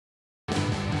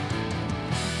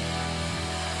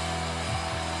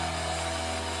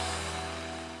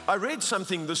I read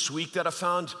something this week that I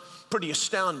found pretty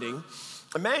astounding.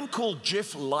 A man called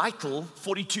Jeff Lytle,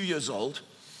 42 years old,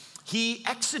 he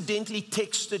accidentally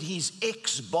texted his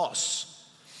ex-boss,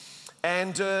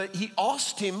 and he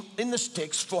asked him in this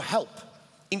text for help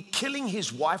in killing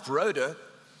his wife, Rhoda,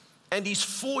 and his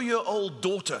 4-year-old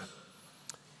daughter.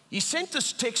 He sent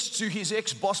this text to his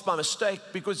ex-boss by mistake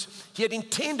because he had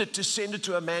intended to send it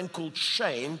to a man called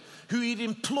Shane, who he'd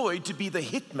employed to be the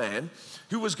hitman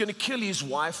who was going to kill his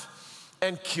wife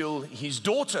and kill his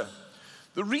daughter.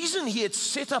 The reason he had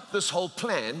set up this whole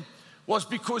plan was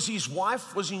because his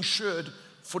wife was insured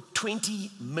for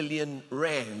 20 million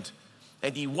rand,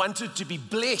 and he wanted to be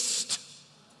blessed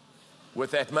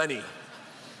with that money.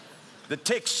 The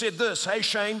text said this: "Hey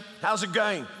Shane, how's it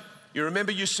going? You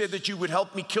remember you said that you would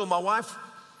help me kill my wife?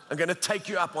 I'm going to take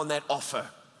you up on that offer."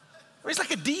 I mean, it's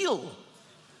like a deal.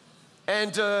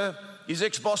 And his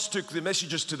ex-boss took the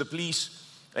messages to the police,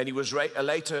 and he was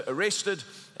later arrested,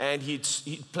 and he'd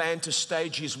planned to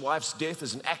stage his wife's death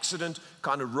as an accident,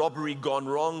 kind of robbery gone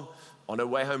wrong. On her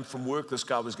way home from work, this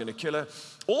guy was going to kill her,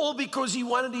 all because he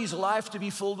wanted his life to be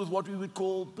filled with what we would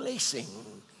call blessing.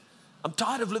 I'm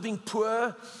tired of living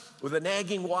poor with a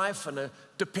nagging wife and a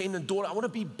dependent daughter. I want to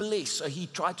be blessed. So he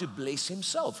tried to bless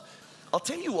himself. I'll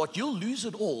tell you what, you'll lose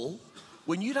it all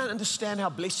when you don't understand how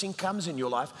blessing comes in your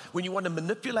life, when you want to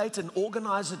manipulate and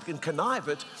organize it and connive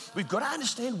it. We've got to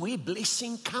understand where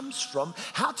blessing comes from,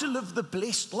 how to live the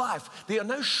blessed life. There are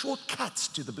no shortcuts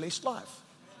to the blessed life.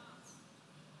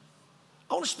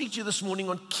 I want to speak to you this morning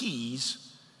on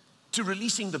keys to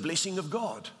releasing the blessing of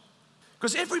God.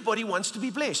 Because everybody wants to be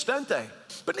blessed, don't they?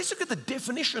 But let's look at the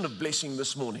definition of blessing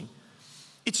this morning.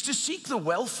 It's to seek the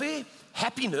welfare,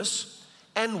 happiness,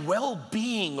 and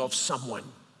well-being of someone.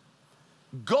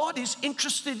 God is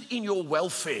interested in your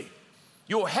welfare,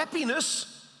 your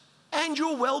happiness, and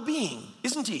your well-being,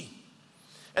 isn't he?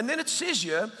 And then it says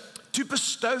here, to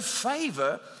bestow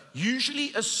favor,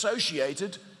 usually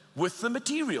associated with the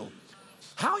material.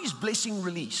 How is blessing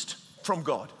released from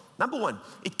God? Number one,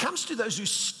 it comes to those who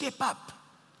step up,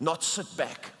 not sit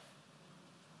back.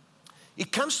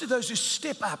 It comes to those who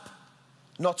step up,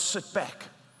 not sit back.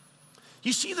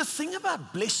 You see, the thing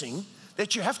about blessing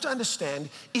that you have to understand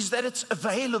is that it's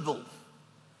available.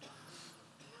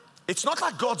 It's not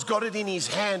like God's got it in his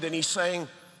hand and he's saying,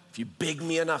 if you beg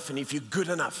me enough and if you're good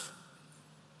enough,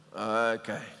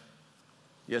 okay,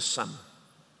 here's some.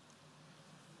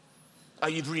 Oh,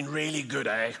 you've been really good,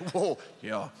 eh? Whoa,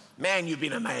 yeah. Man, you've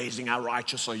been amazing. How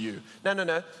righteous are you? No, no,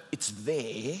 no. It's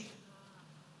there.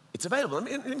 It's available.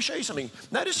 Let me show you something.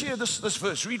 Notice here this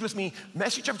verse. Read with me.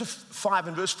 Matthew chapter 5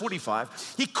 and verse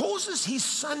 45. He causes his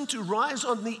sun to rise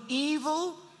on the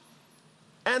evil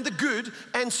and the good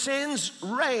and sends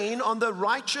rain on the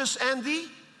righteous and the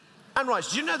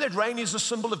unrighteous. Do you know that rain is a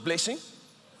symbol of blessing?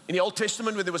 In the Old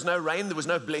Testament, when there was no rain, there was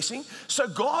no blessing. So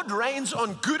God rains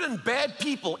on good and bad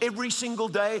people every single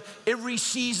day, every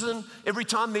season, every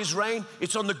time there's rain,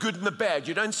 it's on the good and the bad.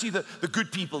 You don't see the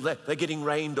good people, they're getting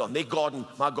rained on. Their garden,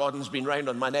 my garden's been rained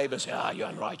on. My neighbors say, you're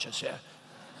unrighteous, yeah.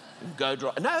 Go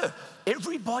dry. No,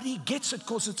 everybody gets it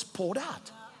because it's poured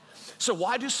out. So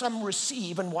why do some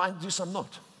receive and why do some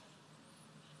not?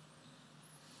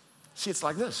 See, it's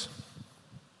like this.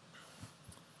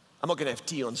 I'm not going to have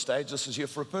tea on stage. This is here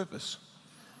for a purpose.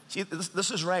 See,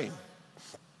 this is rain.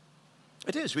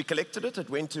 It is. We collected it. It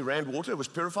went to Rand Water. It was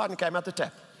purified and came out the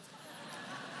tap.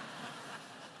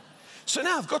 So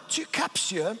now I've got 2 cups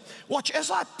here. Watch,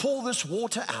 as I pour this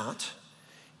water out,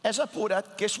 as I pour it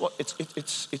out, guess what?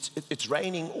 It's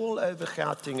raining all over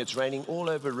Gauteng. It's raining all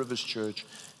over Rivers Church.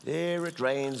 There it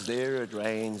rains, there it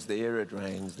rains, there it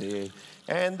rains, there.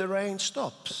 And the rain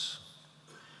stops.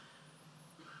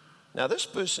 Now this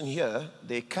person here,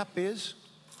 their cup is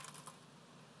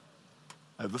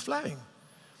overflowing.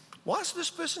 Why has this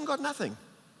person got nothing?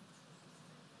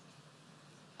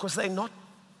 Because they're not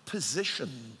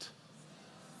positioned.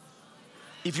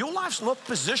 If your life's not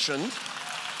positioned,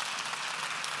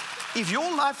 if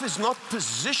your life is not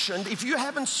positioned, if you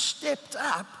haven't stepped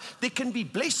up, there can be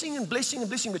blessing and blessing and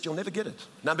blessing, but you'll never get it.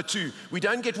 Number 2, we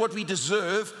don't get what we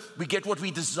deserve, we get what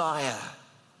we desire.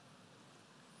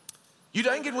 You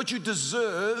don't get what you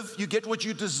deserve, you get what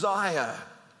you desire.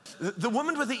 The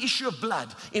woman with the issue of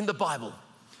blood in the Bible,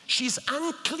 she's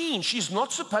unclean. She's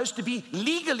not supposed to be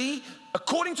legally,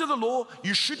 according to the law,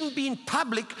 you shouldn't be in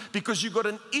public because you've got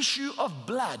an issue of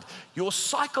blood. Your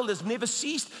cycle has never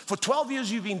ceased. For 12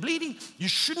 years you've been bleeding. You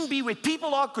shouldn't be where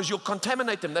people are because you'll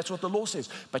contaminate them. That's what the law says.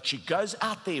 But she goes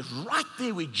out there, right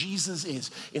there where Jesus is,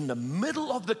 in the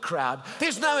middle of the crowd.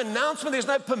 There's no announcement, there's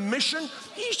no permission.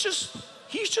 He's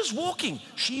just walking.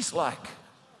 She's like,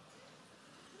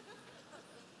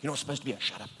 You're not supposed to be here.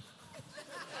 Shut up.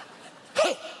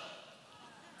 Hey!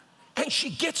 And she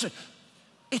gets it.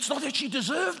 It's not that she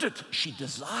deserved it. She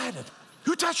desired it.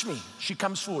 Who touched me? She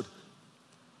comes forward.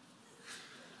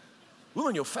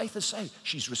 Woman, your faith is saved.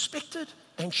 She's respected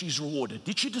and she's rewarded.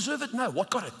 Did she deserve it? No. What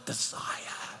got it? Desire.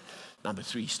 Number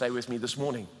 3, stay with me this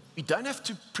morning. We don't have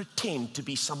to pretend to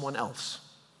be someone else.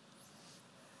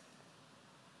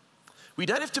 We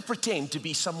don't have to pretend to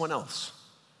be someone else.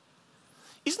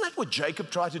 Isn't that what Jacob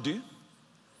tried to do?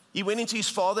 He went into his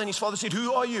father and his father said,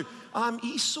 who are you? I'm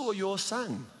Esau, your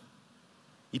son.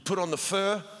 He put on the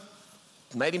fur,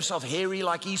 made himself hairy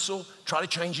like Esau, tried to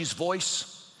change his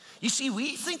voice. You see,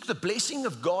 we think the blessing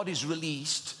of God is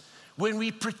released when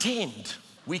we pretend.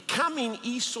 We come in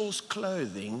Esau's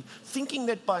clothing, thinking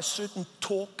that by certain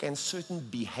talk and certain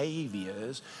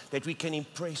behaviors that we can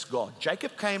impress God.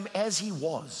 Jacob came as he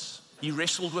was. He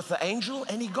wrestled with the angel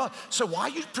and he got. So why are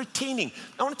you pretending?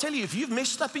 I want to tell you, if you've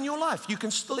messed up in your life, you can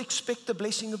still expect the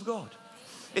blessing of God.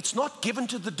 It's not given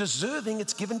to the deserving,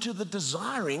 it's given to the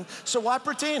desiring. So why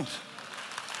pretend?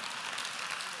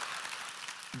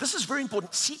 This is very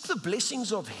important. Seek the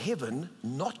blessings of heaven,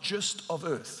 not just of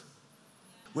earth.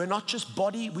 We're not just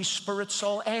body, we're spirit,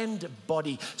 soul, and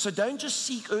body. So don't just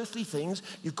seek earthly things.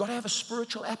 You've got to have a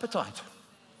spiritual appetite.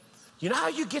 You know how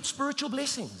you get spiritual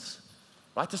blessings?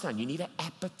 Write this down. You need an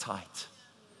appetite.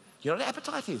 You know what an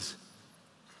appetite is?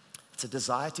 It's a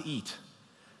desire to eat,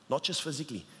 not just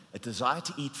physically, a desire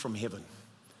to eat from heaven.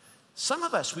 Some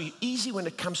of us, we're easy when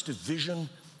it comes to vision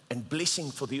and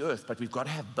blessing for the earth, but we've got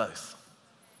to have both.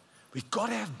 We've got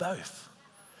to have both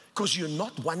because you're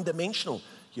not one-dimensional,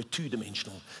 you're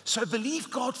two-dimensional. So believe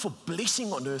God for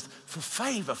blessing on earth, for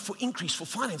favor, for increase, for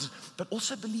finances, but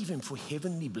also believe Him for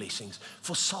heavenly blessings,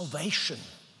 for salvation.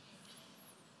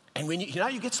 And when you know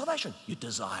you get salvation, you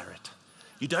desire it.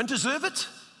 You don't deserve it,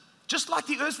 just like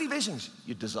the earthly blessings,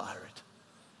 you desire it.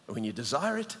 And when you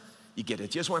desire it, you get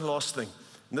it. Here's one last thing,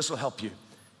 and this will help you.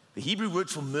 The Hebrew word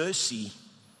for mercy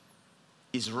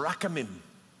is rakamim.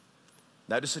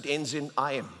 Notice it ends in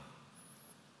I-am,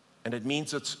 and it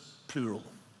means it's plural.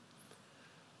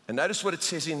 And notice what it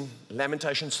says in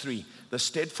Lamentations 3. The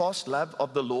steadfast love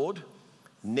of the Lord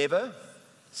never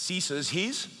ceases.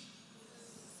 His,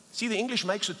 see, the English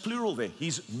makes it plural there.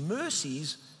 His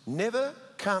mercies never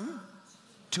come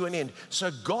to an end.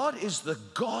 So God is the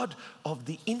God of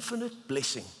the infinite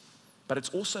blessing, but it's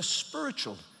also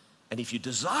spiritual. And if you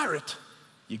desire it,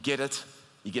 you get it.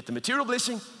 You get the material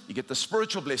blessing, you get the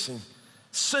spiritual blessing.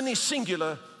 Sin is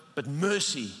singular, but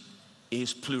mercy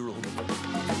is plural.